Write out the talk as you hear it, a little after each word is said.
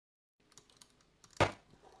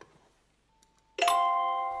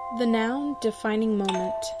The noun defining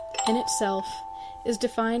moment, in itself, is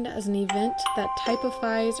defined as an event that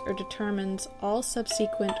typifies or determines all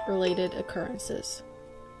subsequent related occurrences.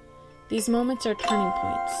 These moments are turning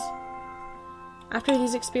points. After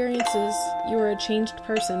these experiences, you are a changed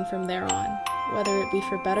person from there on, whether it be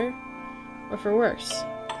for better or for worse.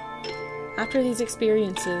 After these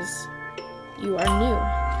experiences, you are new.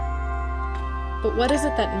 But what is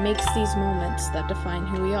it that makes these moments that define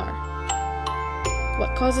who we are?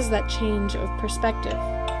 What causes that change of perspective,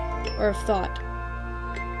 or of thought,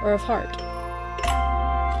 or of heart?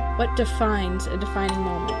 What defines a defining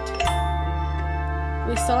moment?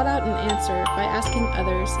 We sought out an answer by asking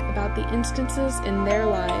others about the instances in their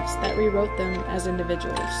lives that rewrote them as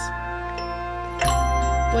individuals.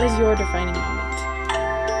 What is your defining moment?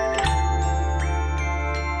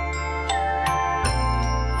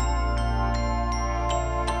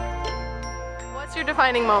 What's your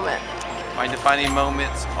defining moment? My defining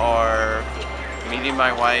moments are meeting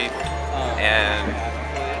my wife, and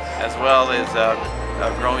as well as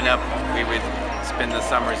growing up, we would spend the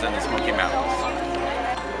summers in the Smoky Mountains.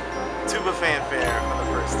 Tuba fanfare for the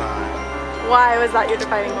first time. Why was that your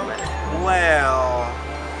defining moment? Well,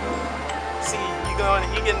 see, you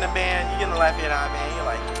get in the band, you get in the Lafayette High band, you're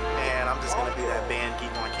like, man, I'm just gonna be that band geek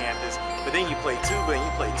on campus. But then you play tuba and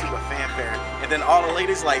you play tuba fanfare, and then all the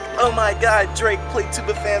ladies like, oh my God, Drake played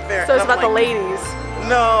tuba fanfare. So it's about the ladies.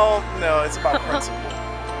 No, it's about principle.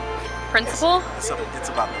 Principle? It's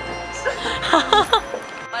about the ladies.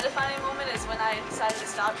 My defining moment is when I decided to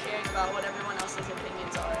stop caring about what everyone else's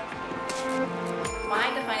opinions are.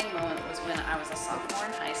 My defining moment was when I was a sophomore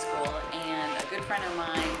in high school and a good friend of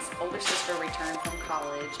mine's older sister returned from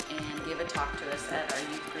college and gave a talk to us at our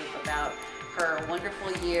youth group about her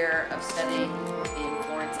wonderful year of studying in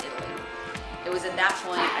Florence, Italy. It was at that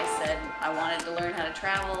point I said I wanted to learn how to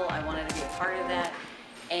travel, I wanted to be a part of that,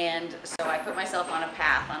 and so I put myself on a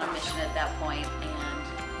path, on a mission at that point, and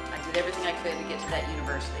I did everything I could to get to that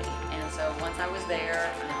university. And so once I was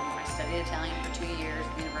there, I studied Italian for 2 years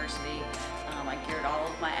at the university. I geared all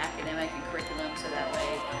of my academic and curriculum so that way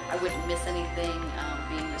I wouldn't miss anything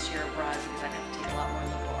being this year abroad, because I'd have to take a lot more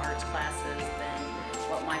liberal arts classes than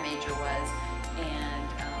what my major was. And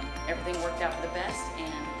everything worked out for the best,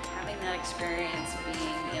 and having that experience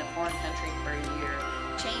being in a foreign country for a year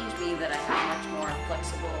changed me, that I have a much more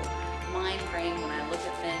flexible mind frame when I look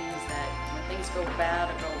at things, that when things go bad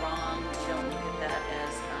or go wrong, you don't look at that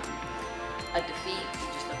as a defeat, you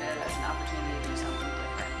just look at it as an opportunity to do something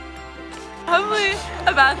different. Probably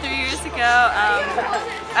about 3 years ago,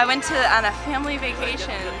 I went on a family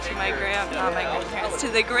vacation to my grandparents, to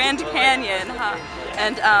the Grand Canyon,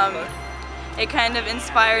 and it kind of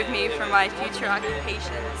inspired me for my future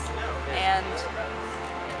occupations, and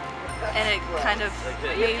it kind of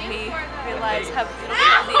made me realize how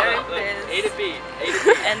beautiful the earth is,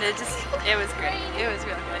 and it was great. It was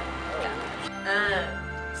real good. Yeah.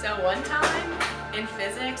 So one time in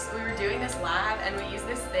physics, we were doing this lab and we used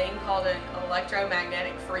this thing called an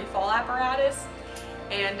electromagnetic free fall apparatus.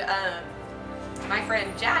 And my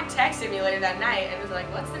friend Jack texted me later that night and was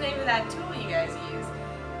like, what's the name of that tool you guys use?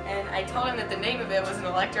 And I told him that the name of it was an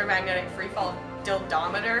electromagnetic free fall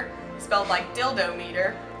dildometer, spelled like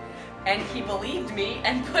dildo-meter. And he believed me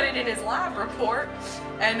and put it in his lab report.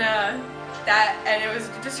 And it was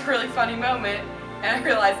just a really funny moment. And I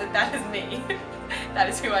realized that that is me. That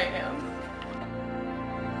is who I am.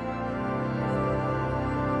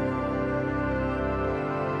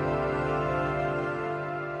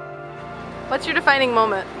 What's your defining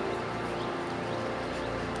moment?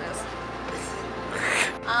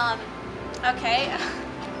 Okay.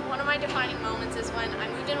 One of my defining moments is when I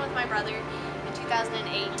moved in with my brother in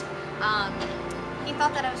 2008. He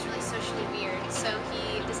thought that I was really socially weird, so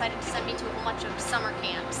he decided to send me to a whole bunch of summer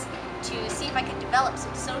camps to see if I could develop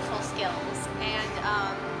some social skills. And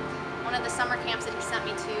one of the summer camps that he sent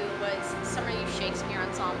me to was Summer Youth Shakespeare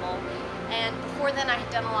Ensemble. And before then I had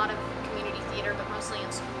done a lot of community theater, but mostly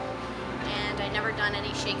in school. And I'd never done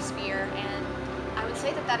any Shakespeare, and I would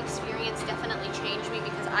say that that experience definitely changed me,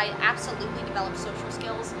 because I absolutely developed social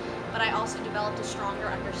skills, but I also developed a stronger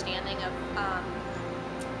understanding of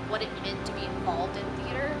what it meant to be involved in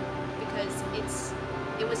theater, because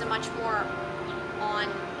it was a much more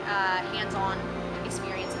hands-on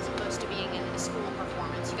experience as opposed to being in a school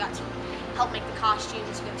performance. You got to help make the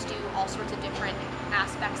costumes, you got to do all sorts of different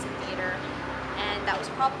aspects in theater, and that was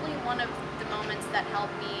probably one of the moments that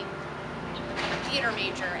helped me become a theater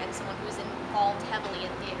major and someone who's involved heavily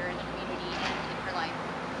in theater in the community and in her life.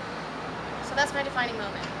 So that's my defining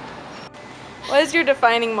moment. What is your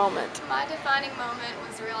defining moment? My defining moment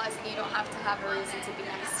was realizing you don't have to have a reason to be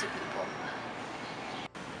nice to people.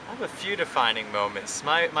 I have a few defining moments.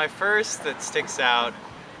 My first that sticks out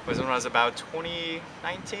was when I was about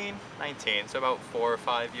 19, so about 4 or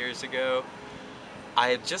 5 years ago. I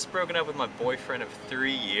had just broken up with my boyfriend of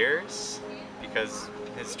 3 years because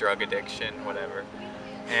his drug addiction, whatever.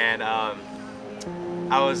 And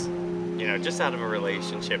I was, you know, just out of a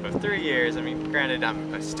relationship of 3 years. I mean, granted,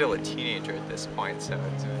 I'm still a teenager at this point, so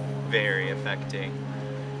it's very affecting.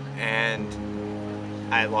 And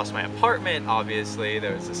I lost my apartment, obviously.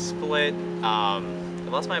 There was a split. I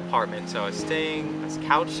lost my apartment, so I was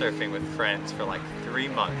couch surfing with friends for like 3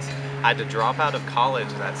 months. I had to drop out of college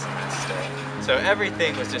that semester. So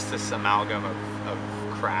everything was just this amalgam of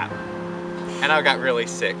crap. And I got really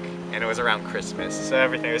sick, and it was around Christmas, so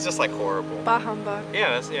everything was just like horrible. Bah humbug.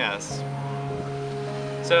 Yes.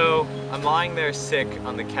 So I'm lying there sick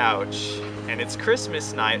on the couch, and it's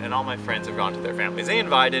Christmas night, and all my friends have gone to their families. They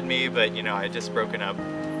invited me, but you know, I had just broken up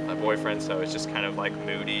with my boyfriend, so I was just kind of like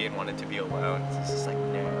moody and wanted to be alone. So it's just like,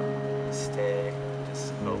 no, stay,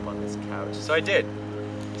 just mope on this couch. So I did.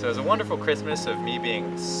 So it was a wonderful Christmas of me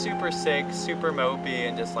being super sick, super mopey,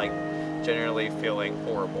 and just like generally feeling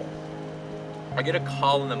horrible. I get a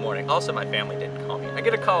call in the morning. Also, my family didn't call me. I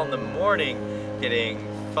get a call in the morning getting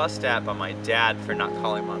fussed at by my dad for not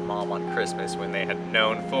calling my mom on Christmas when they had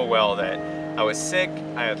known full well that I was sick,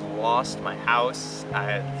 I had lost my house, I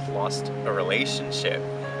had lost a relationship,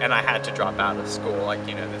 and I had to drop out of school. Like,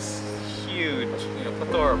 you know, this huge, you know,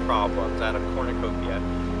 plethora of problems. I had a cornucopia.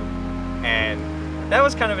 And that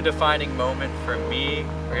was kind of a defining moment for me,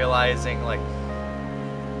 realizing like,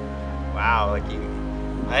 wow, like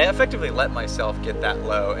I effectively let myself get that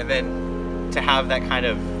low, and then to have that kind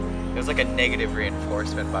of, it was like a negative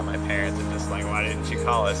reinforcement by my parents and just like, why didn't you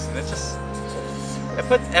call us? And it's just, it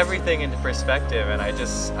put everything into perspective, and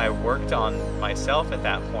I worked on myself at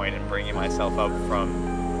that point and bringing myself up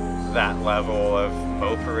from that level of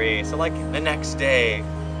mopery. So like the next day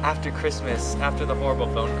after Christmas, after the horrible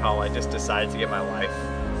phone call, I just decided to get my life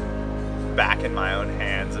back in my own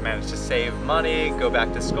hands. I managed to save money, go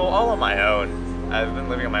back to school, all on my own. I've been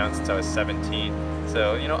living on my own since I was 17.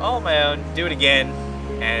 So, you know, all on my own, do it again,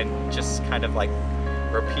 and just kind of like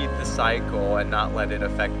repeat the cycle and not let it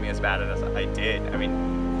affect me as bad as I did. I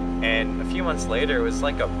mean, and a few months later, it was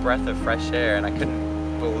like a breath of fresh air, and I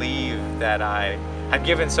couldn't believe that I had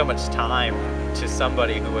given so much time to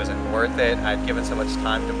somebody who wasn't worth it. I'd given so much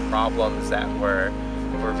time to problems that were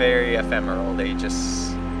very ephemeral. They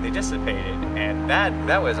dissipated, and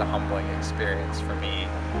that was a humbling experience for me,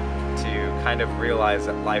 to kind of realize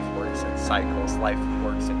that life works in cycles, life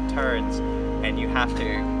works in turns, and you have to,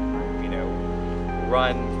 you know,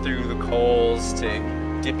 run through the coals to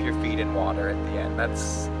dip your feet in water at the end.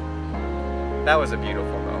 That was a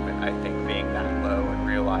beautiful moment, I think, being that low and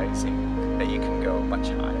realizing that you can go much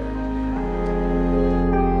higher.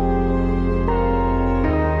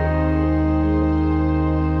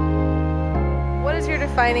 What is your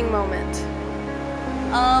defining moment?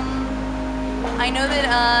 I know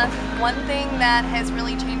that one thing that has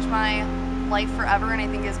really changed my life forever, and I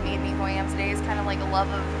think has made me who I am today, is kind of like a love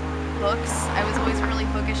of books. I was always a really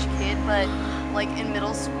bookish kid, but like in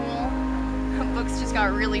middle school, books just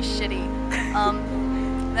got really shitty.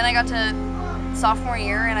 Then I got to sophomore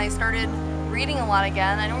year and I started reading a lot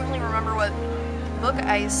again. I don't really remember what book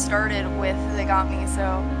I started with that got me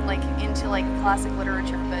so like into like classic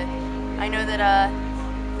literature, but I know that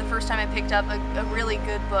the first time I picked up a really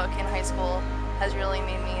good book in high school has really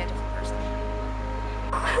made me a different person.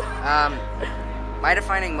 My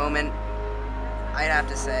defining moment, I'd have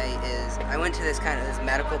to say, is I went to this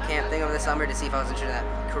medical camp thing over the summer to see if I was interested in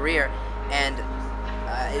that career, and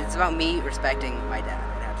it's about me respecting my dad,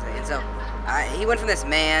 I'd have to say. And so he went from this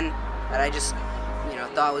man that I just, you know,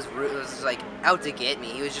 thought was like out to get me.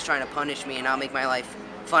 He was just trying to punish me and not make my life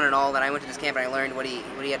fun at all. Then I went to this camp and I learned what he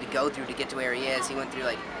had to go through to get to where he is. He went through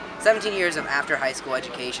like 17 years of after high school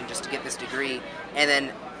education just to get this degree, and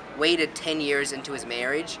then waited 10 years into his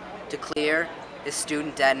marriage to clear his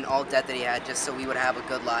student debt and all debt that he had, just so we would have a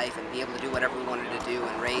good life and be able to do whatever we wanted to do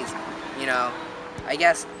and raise, you know. I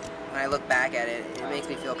guess when I look back at it, it makes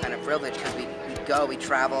me feel kind of privileged, because we'd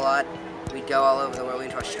travel a lot, we'd go all over the world. We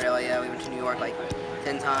went to Australia, we went to New York like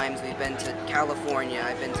 10 times, we've been to California,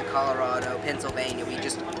 I've been to Colorado, Pennsylvania. We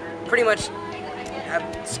just pretty much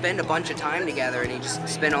spend a bunch of time together, and he just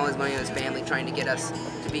spent all his money on his family trying to get us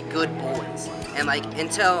to be good boys. And like,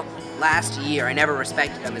 until last year, I never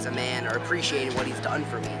respected him as a man or appreciated what he's done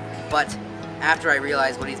for me. But after I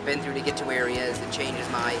realized what he's been through to get to where he is, it changes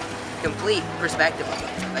my complete perspective of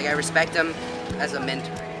him. Like, I respect him as a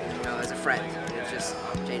mentor, you know, as a friend. It's just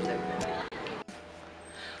changed everything.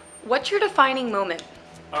 What's your defining moment?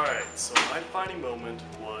 Alright, so my defining moment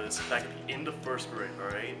was back at the end of first grade,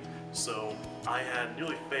 alright? So I had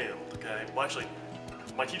nearly failed, okay? Well, actually,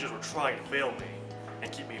 my teachers were trying to fail me and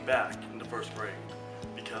keep me back into first grade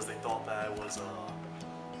because they thought that I was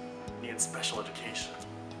needed special education.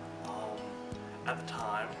 At the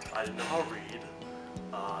time, I didn't know how to read.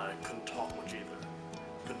 I couldn't talk much either.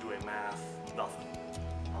 Couldn't do any math, nothing.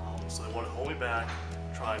 So they wanted to hold me back,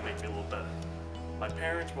 try and make me a little better. My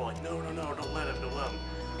parents were like, no, don't let him.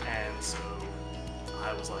 And so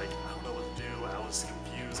I was like, I don't know what to do. I was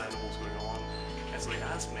confused. I didn't know what was going on. And so they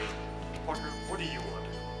asked me, Parker, what do you want?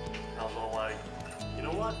 And I was all like, you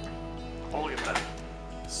know what? I want to get better.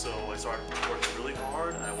 So I started working really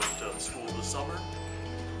hard. I went to school this summer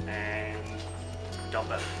and got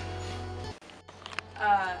better.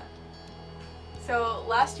 So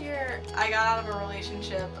last year I got out of a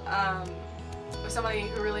relationship with somebody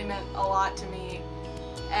who really meant a lot to me,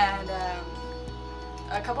 and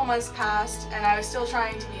a couple months passed and I was still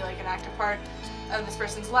trying to be like an active part of this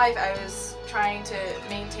person's life. I was trying to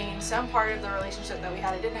maintain some part of the relationship that we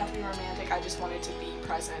had. It didn't have to be romantic, I just wanted to be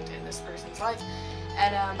present in this person's life.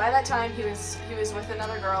 And by that time he was with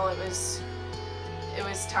another girl. It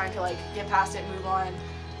was time to like get past it and move on.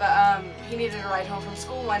 But he needed a ride home from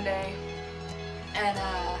school one day, and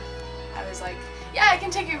I was like, yeah, I can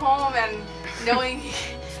take you home. And knowing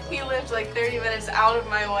he lived like 30 minutes out of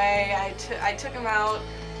my way, I took him out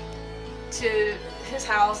to his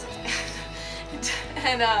house,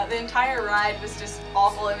 and the entire ride was just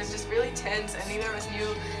awful. It was just really tense, and neither of us knew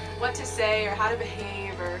what to say or how to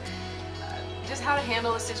behave or just how to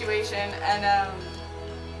handle the situation. And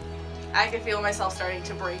I could feel myself starting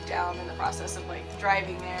to break down in the process of like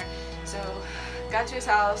driving there. So got to his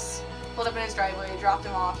house, pulled up in his driveway, dropped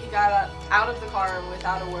him off. He got out of the car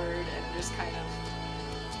without a word and just kind of,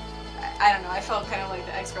 I don't know, I felt kind of like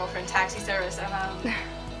the ex-girlfriend taxi service. And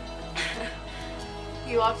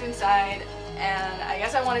he walked inside, and I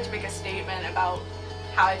guess I wanted to make a statement about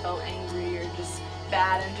how I felt angry or just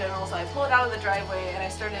bad in general. So I pulled out of the driveway and I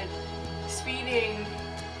started speeding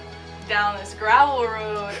down this gravel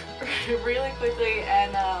road really quickly,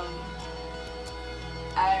 and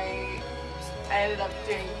I ended up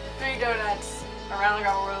doing 3 donuts around the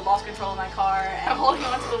gravel road, lost control of my car, and I'm holding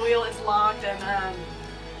onto the wheel, it's locked, and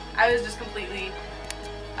I was just completely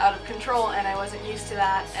out of control, and I wasn't used to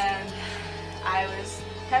that, and I was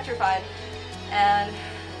petrified. And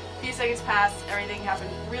a few seconds passed, everything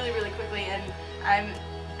happened really quickly, and I'm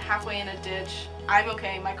halfway in a ditch. I'm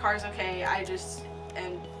okay, my car's okay, I just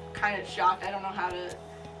am kind of shocked. I don't know how to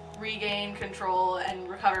regain control and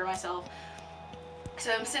recover myself.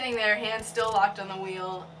 So I'm sitting there, hands still locked on the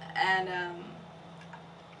wheel, and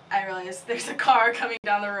I realize there's a car coming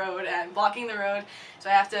down the road and blocking the road. So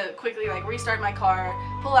I have to quickly like restart my car,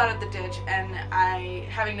 pull out of the ditch, and I,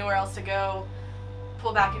 having nowhere else to go,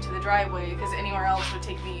 pull back into the driveway because anywhere else would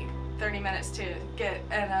take me 30 minutes to get.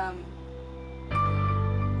 And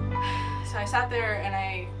so I sat there and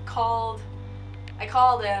I called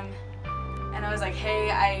him, and I was like,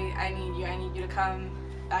 hey, I need you to come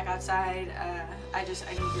back outside. I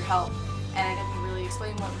need your help. And I didn't really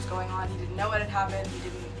explain what was going on. He didn't know what had happened.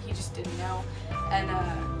 He just didn't know. And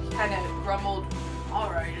he kind of grumbled, all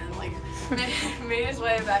right, and like made his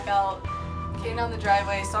way back out, came down the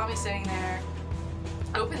driveway, saw me sitting there,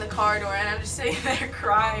 opened the car door, and I'm just sitting there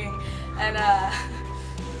crying. And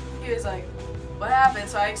he was like, what happened?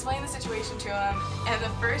 So I explained the situation to him, and the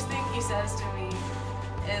first thing he says to me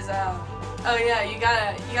is, oh yeah, you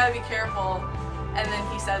gotta be careful. And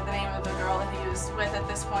then he said the name of the girl that he was with at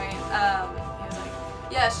this point. He was like,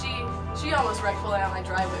 yeah, she almost wrecked pulling out my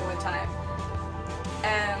driveway one time.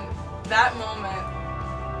 And that moment,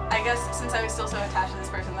 I guess since I was still so attached to this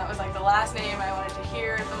person, that was like the last name I wanted to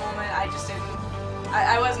hear at the moment. I just didn't,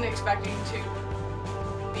 I wasn't expecting to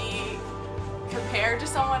be compared to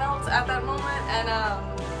someone else at that moment. And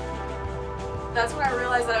that's when I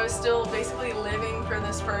realized that I was still basically living for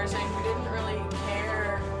this person who didn't really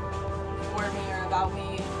care for me or about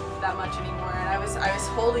me that much anymore. And I was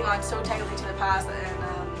holding on so tightly to the past, and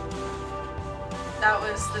that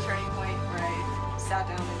was the turning point where I sat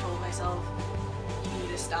down and told myself, you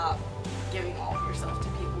need to stop giving all of yourself to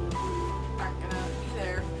people who aren't gonna be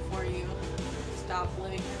there for you. Stop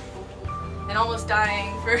living for people and almost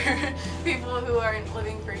dying for people who aren't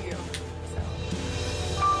living for you.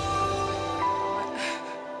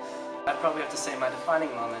 I'd probably have to say my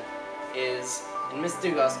defining moment is in Miss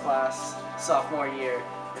Dugos's class, sophomore year,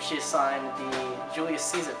 where she assigned the Julius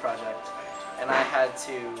Caesar project, and I had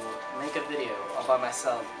to make a video all by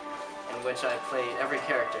myself in which I played every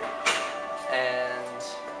character. And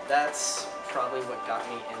that's probably what got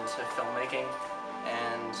me into filmmaking.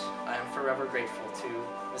 and I am forever grateful to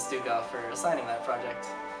Ms. Duga for assigning that project,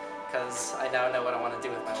 because I now know what I want to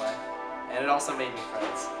do with my life, and it also made me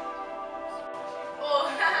friends.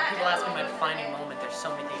 People ask me my defining moment, there's so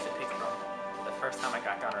many things to pick from. The first time I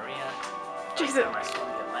got gonorrhea, the first time I swam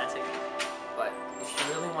the Atlantic. But if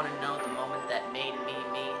you really want to know the moment that made me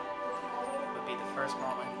me, it would be the first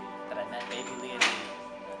moment that I met baby Leah Jean.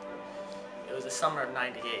 It was the summer of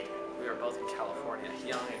 '98. We were both in California,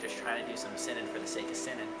 young and just trying to do some sinning for the sake of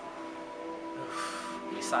sinning.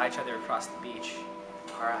 We saw each other across the beach.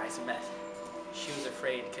 Our eyes met. She was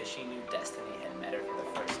afraid because she knew destiny had met her for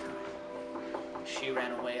the first time. She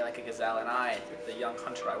ran away like a gazelle, and I, the young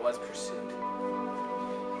hunter I was, pursued.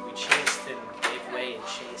 We chased and gave way and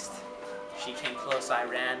chased. She came close, I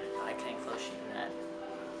ran. I came close, she ran.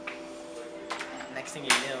 Next thing you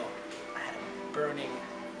knew, I had a burning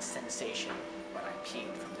sensation when I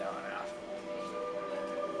peed from down and out.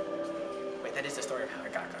 Wait, that is the story of how I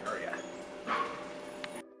got gonorrhea.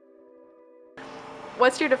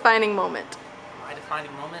 What's your defining moment? My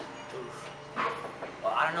defining moment? Oof.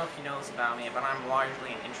 Well, I don't know if you know this about me, but I'm largely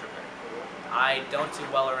an introvert. I don't do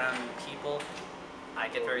well around new people. I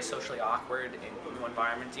get very socially awkward in new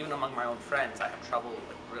environments. Even among my own friends, I have trouble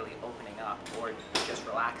with really opening up or just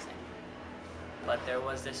relaxing. But there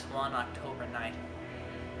was this one October night.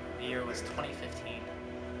 The year was 2015.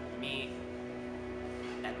 Me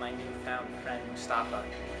and my newfound friend Mustafa,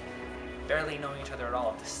 barely knowing each other at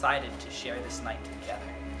all, decided to share this night together.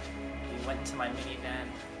 We went into my minivan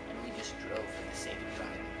and we just drove for the sake of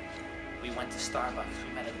driving. We went to Starbucks.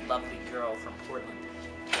 We met a lovely girl from Portland,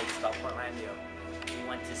 place called Portlandia. We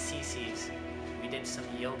went to CC's. We did some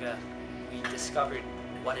yoga. We discovered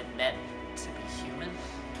what it meant to be human.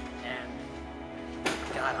 And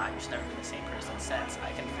God, I've just never been the same person since.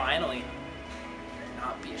 I can finally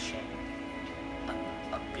not be ashamed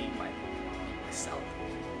of being myself.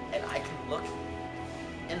 And I can look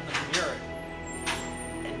in the mirror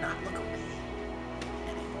and not look away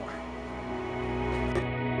anymore.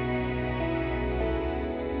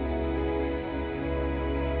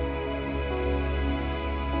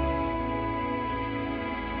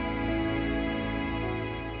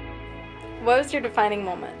 What was your defining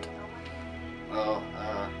moment? Well,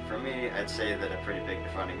 for me, I'd say that a pretty big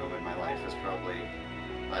defining moment in my life was probably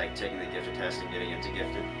like taking the gifted test and getting into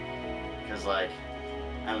gifted. Because like,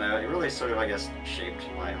 I don't know, it really sort of, I guess, shaped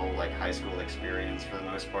my whole like high school experience for the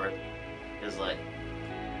most part. Because like,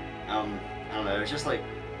 I don't know, it's just like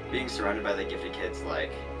being surrounded by the gifted kids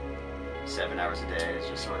like 7 hours a day has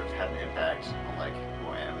just sort of had an impact on like who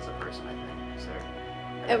I am as a person, I think. So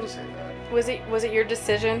I'd have to say that. Was it your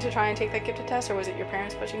decision to try and take that gifted test, or was it your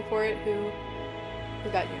parents pushing for it? Who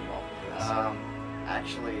got you involved with this?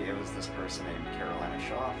 Actually, it was this person named Carolina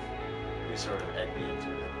Schaff who sort of egged me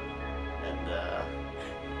into it. And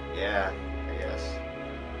yeah, I guess.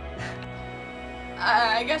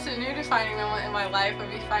 I guess a new defining moment in my life would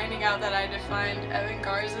be finding out that I defined Evan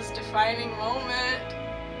Garza's defining moment.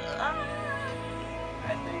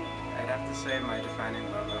 I think I'd have to say my defining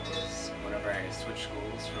moment was whenever I switched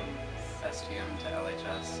schools from STM to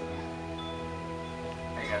LHS.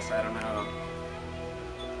 I guess, I don't know,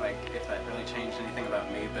 like, if that really changed anything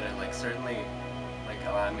about me, but it, like, certainly, like,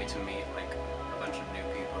 allowed me to meet, like, a bunch of new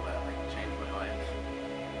people that, like, changed my life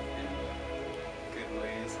in good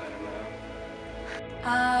ways, I don't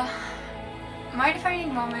know. My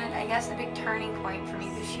defining moment, I guess the big turning point for me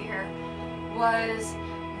this year, was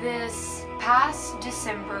this past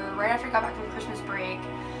December, right after I got back from Christmas break.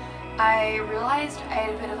 I realized I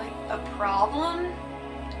had a bit of like a problem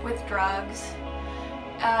with drugs,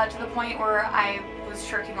 to the point where I was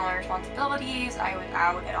shirking all my responsibilities. I was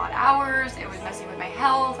out at odd hours. It was messing with my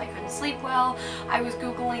health. I couldn't sleep well. I was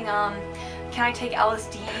Googling, can I take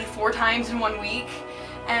LSD 4 times in 1 week?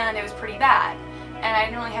 And it was pretty bad. And I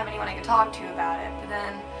didn't really have anyone I could talk to about it. But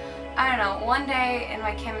then, I don't know, one day in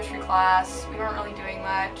my chemistry class, we weren't really doing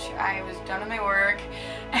much. I was done with my work,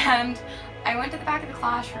 and I went to the back of the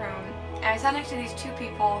classroom, and I sat next to these 2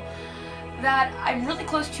 people that I'm really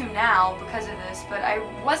close to now because of this, but I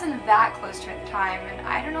wasn't that close to at the time, and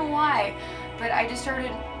I don't know why, but I just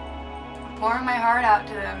started pouring my heart out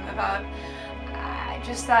to them about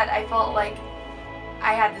just that I felt like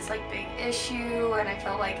I had this like big issue, and I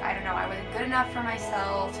felt like, I don't know, I wasn't good enough for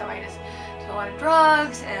myself, so I just did a lot of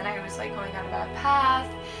drugs, and I was like going down a bad path,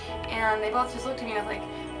 and they both just looked at me with like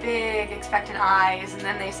big expectant eyes, and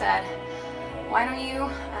then they said, why don't you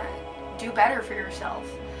do better for yourself?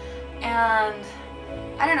 And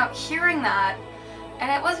I don't know, hearing that, and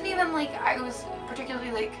it wasn't even like I was particularly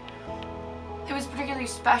like, it was a particularly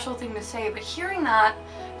special thing to say, but hearing that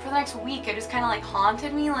for the next week, it just kind of like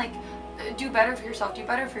haunted me, like, do better for yourself, do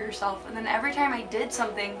better for yourself. And then every time I did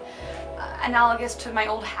something analogous to my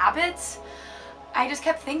old habits, I just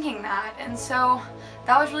kept thinking that. And so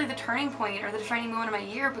that was really the turning point, or the defining moment of my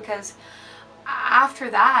year, because after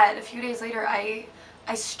that, a few days later, I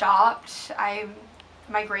stopped.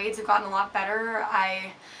 My grades have gotten a lot better.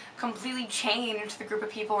 I completely changed the group of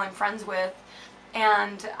people I'm friends with,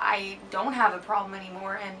 and I don't have a problem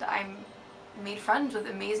anymore, and I'm made friends with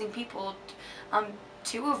amazing people,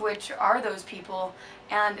 two of which are those people,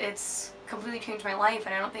 and it's completely changed my life.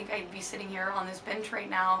 And I don't think I'd be sitting here on this bench right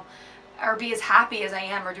now or be as happy as I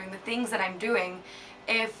am or doing the things that I'm doing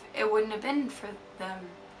if it wouldn't have been for them.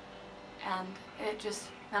 And it just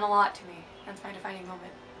meant a lot to me. That's my defining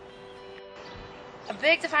moment. A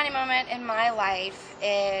big defining moment in my life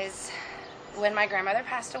is when my grandmother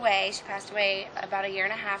passed away. She passed away about 1.5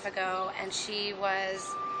 years ago, and she was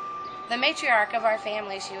the matriarch of our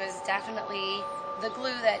family. She was definitely the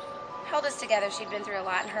glue that held us together. She'd been through a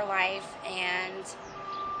lot in her life, and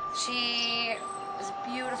she was a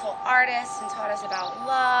beautiful artist and taught us about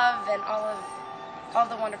love and all of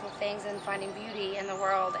the wonderful things and finding beauty in the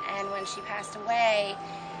world. And when she passed away,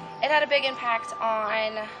 it had a big impact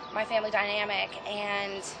on my family dynamic.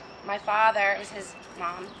 And my father, it was his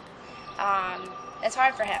mom, it's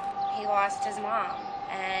hard for him. He lost his mom,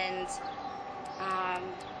 and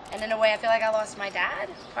in a way I feel like I lost my dad,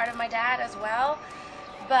 part of my dad as well.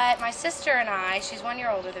 But my sister and I, she's 1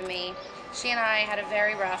 year older than me, she and I had a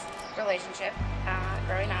very rough relationship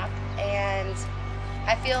growing up, and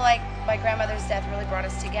I feel like my grandmother's death really brought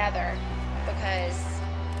us together, because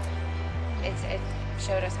it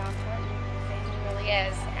showed us how important family really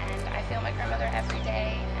is, and I feel my grandmother every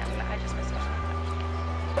day, and I just miss her so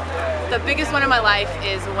much. The biggest one in my life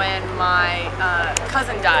is when my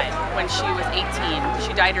cousin died when she was 18.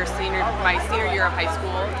 She died my senior year of high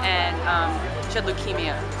school, and she had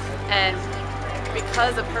leukemia. And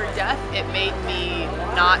because of her death, it made me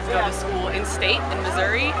not go to school in state in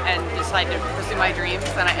Missouri and decided to pursue my dreams.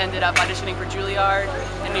 And I ended up auditioning for Juilliard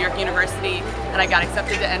and New York University, and I got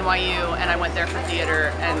accepted to NYU, and I went there for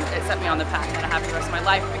theater, and it set me on the path that I have the rest of my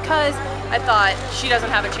life, because I thought she doesn't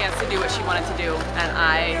have a chance to do what she wanted to do, and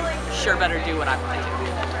I sure better do what I want to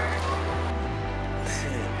do.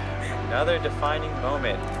 Another defining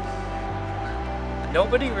moment.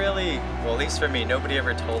 Nobody really, well, at least for me, nobody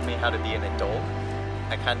ever told me how to be an adult.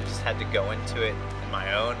 I kind of just had to go into it on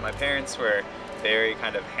my own. My parents were very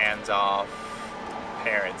kind of hands-off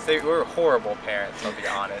parents. They were horrible parents, I'll be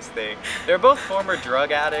honest. They're both former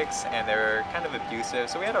drug addicts, and they were kind of abusive,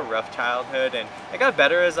 so we had a rough childhood, and I got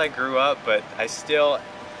better as I grew up, but I still,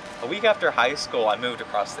 a week after high school, I moved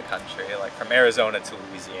across the country, like from Arizona to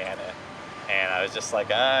Louisiana, and I was just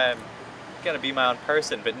like, I'm gonna be my own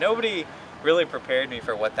person, but nobody really prepared me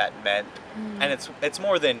for what that meant. And it's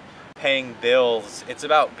more than paying bills. It's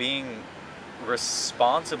about being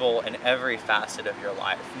responsible in every facet of your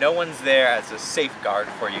life. No one's there as a safeguard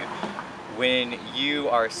for you. When you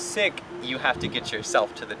are sick, you have to get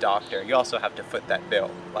yourself to the doctor. You also have to foot that bill.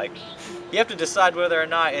 Like, you have to decide whether or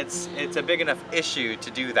not it's a big enough issue to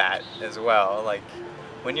do that as well. Like,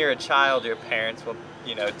 when you're a child, your parents will,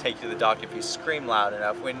 you know, take you to the doctor if you scream loud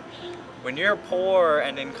enough. When you're poor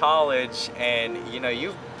and in college, and you know,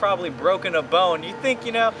 you've probably broken a bone, you think,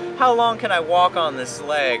 you know, how long can I walk on this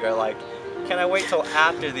leg, or like, can I wait till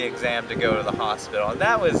after the exam to go to the hospital? And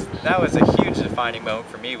that was a huge defining moment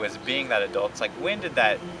for me, was being that adult. It's like, when did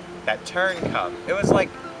that turn come? It was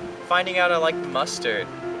like finding out I liked mustard.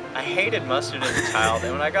 I hated mustard as a child,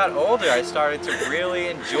 and when I got older, I started to really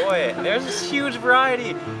enjoy it. And there's this huge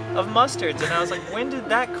variety of mustards, and I was like, when did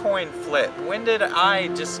that coin flip? When did I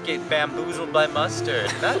just get bamboozled by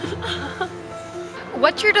mustard?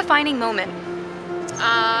 What's your defining moment?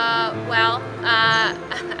 At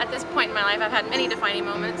this point in my life, I've had many defining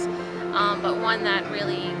moments, but one that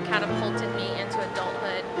really catapulted me into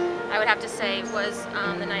adulthood, I would have to say, was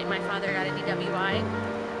the night my father got a DWI,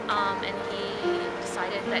 and he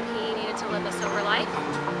decided that he needed to live a sober life,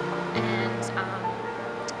 and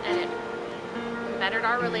it bettered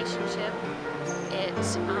our relationship. It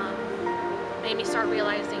made me start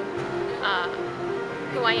realizing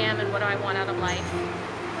who I am and what I want out of life,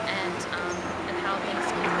 and how things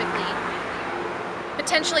can quickly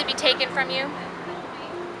potentially be taken from you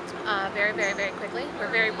very, very, very quickly.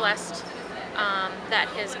 We're very blessed that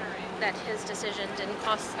his decision didn't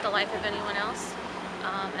cost the life of anyone else,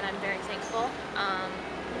 and I'm very thankful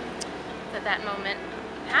that moment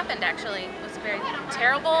happened. Actually, it was a very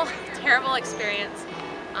terrible, terrible experience.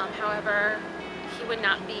 However, he would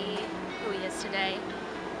not be who he is today,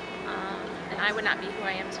 and I would not be who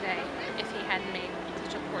I am today if he hadn't made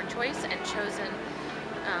such a poor choice and chosen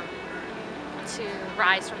to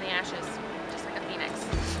rise from the ashes, just like a phoenix.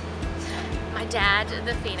 My dad,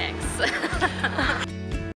 the phoenix.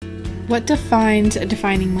 What defines a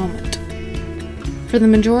defining moment? For the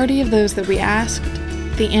majority of those that we asked,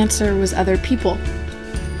 the answer was other people.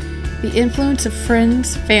 The influence of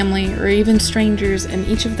friends, family, or even strangers in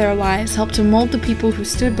each of their lives helped to mold the people who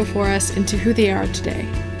stood before us into who they are today.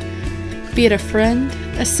 Be it a friend,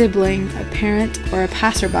 a sibling, a parent, or a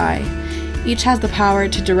passerby, each has the power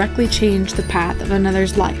to directly change the path of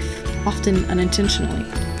another's life, often unintentionally.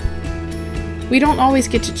 We don't always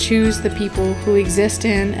get to choose the people who exist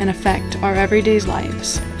in and affect our everyday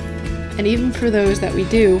lives. And even for those that we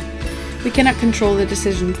do, we cannot control the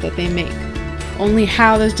decisions that they make, only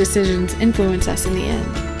how those decisions influence us in the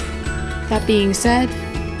end. That being said,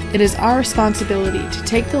 it is our responsibility to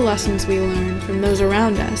take the lessons we learn from those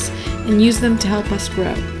around us and use them to help us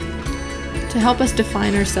grow, to help us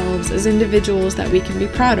define ourselves as individuals that we can be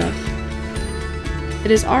proud of.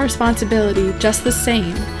 It is our responsibility, just the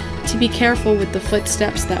same, to be careful with the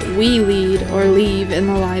footsteps that we lead or leave in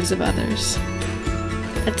the lives of others.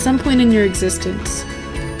 At some point in your existence,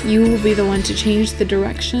 you will be the one to change the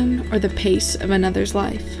direction or the pace of another's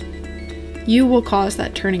life. You will cause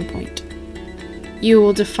that turning point. You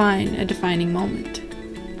will define a defining moment.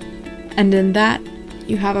 And in that,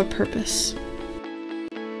 you have a purpose.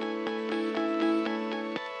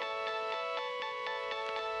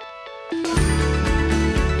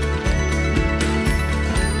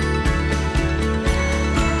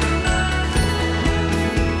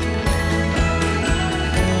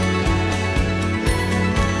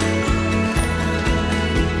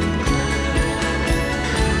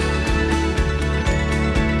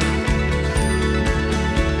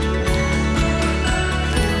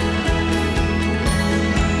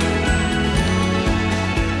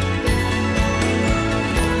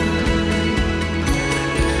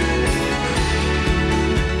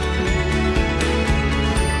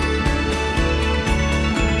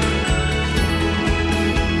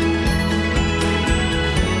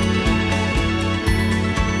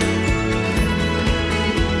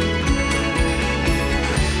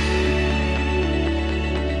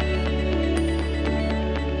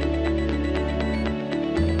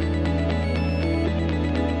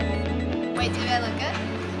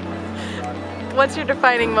 What's your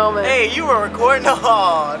defining moment? Hey, you were recording?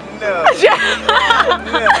 Oh, no.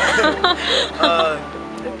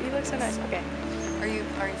 You look so nice. Okay. Are you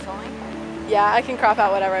filming? Yeah, I can crop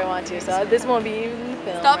out whatever I want to, so this won't be even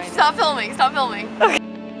filmed. Stop filming. Stop filming. Okay.